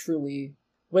never truly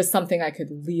was something I could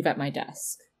leave at my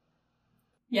desk.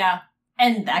 Yeah.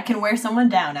 And that can wear someone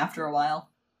down after a while.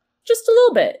 Just a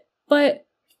little bit. But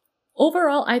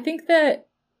overall, I think that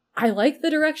I like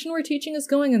the direction where teaching is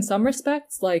going in some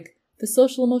respects, like the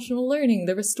social emotional learning,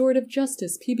 the restorative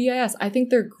justice, PBIS. I think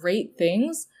they're great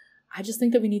things. I just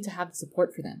think that we need to have the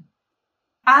support for them.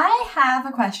 I have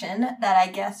a question that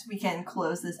I guess we can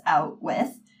close this out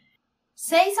with.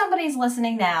 Say somebody's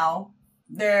listening now,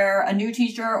 they're a new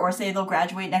teacher, or say they'll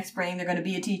graduate next spring, they're going to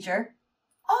be a teacher.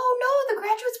 Oh no, the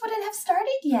graduates wouldn't have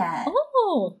started yet.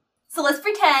 Oh. So let's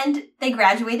pretend they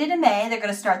graduated in May, they're going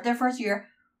to start their first year.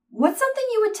 What's something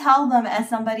you would tell them as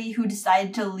somebody who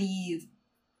decided to leave?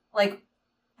 Like,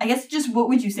 I guess just what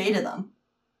would you say to them?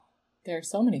 There are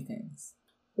so many things.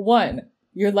 1,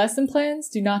 your lesson plans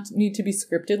do not need to be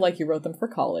scripted like you wrote them for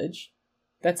college.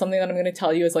 That's something that I'm going to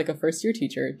tell you as like a first year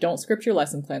teacher. Don't script your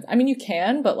lesson plans. I mean, you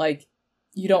can, but like,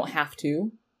 you don't have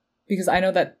to. Because I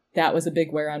know that that was a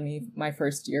big wear on me my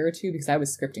first year or two because I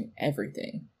was scripting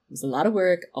everything. It was a lot of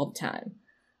work all the time.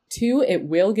 2, it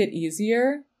will get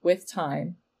easier with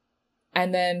time.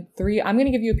 And then 3, I'm going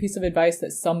to give you a piece of advice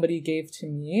that somebody gave to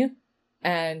me.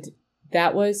 And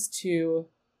that was to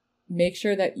make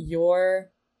sure that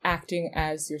you're acting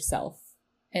as yourself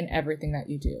in everything that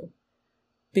you do.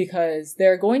 Because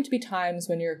there are going to be times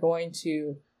when you're going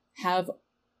to have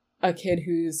a kid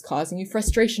who's causing you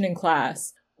frustration in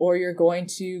class, or you're going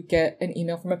to get an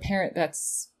email from a parent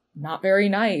that's not very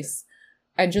nice.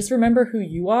 And just remember who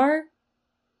you are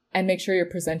and make sure you're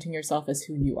presenting yourself as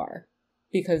who you are.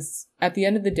 Because at the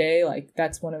end of the day, like,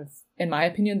 that's one of, in my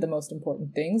opinion, the most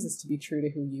important things is to be true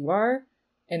to who you are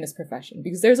in this profession.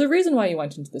 Because there's a reason why you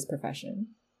went into this profession.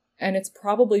 And it's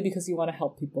probably because you want to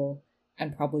help people,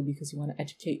 and probably because you want to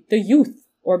educate the youth,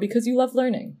 or because you love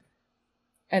learning.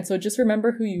 And so just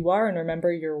remember who you are and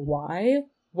remember your why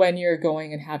when you're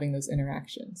going and having those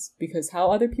interactions. Because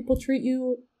how other people treat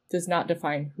you does not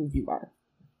define who you are.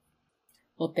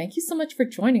 Well, thank you so much for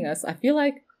joining us. I feel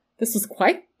like this was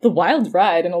quite the wild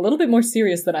ride and a little bit more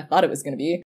serious than I thought it was going to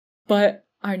be. But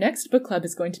our next book club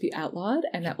is going to be Outlawed,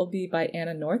 and that will be by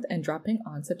Anna North and dropping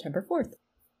on September 4th.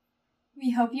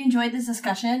 We hope you enjoyed this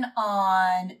discussion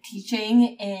on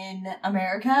teaching in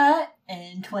America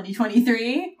in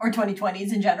 2023, or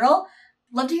 2020s in general.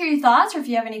 Love to hear your thoughts, or if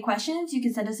you have any questions, you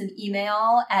can send us an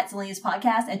email at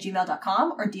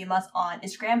zilleniuspodcast@gmail.com or DM us on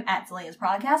Instagram at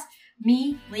zilleniuspodcast.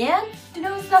 Me, Leanne,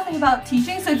 knows nothing about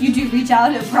teaching, so if you do reach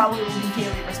out, it probably will be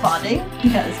Kaylee responding,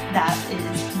 because that is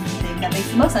the thing that makes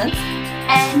the most sense.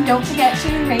 And don't forget to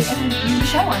rate and review the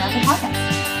show on Apple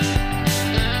Podcasts.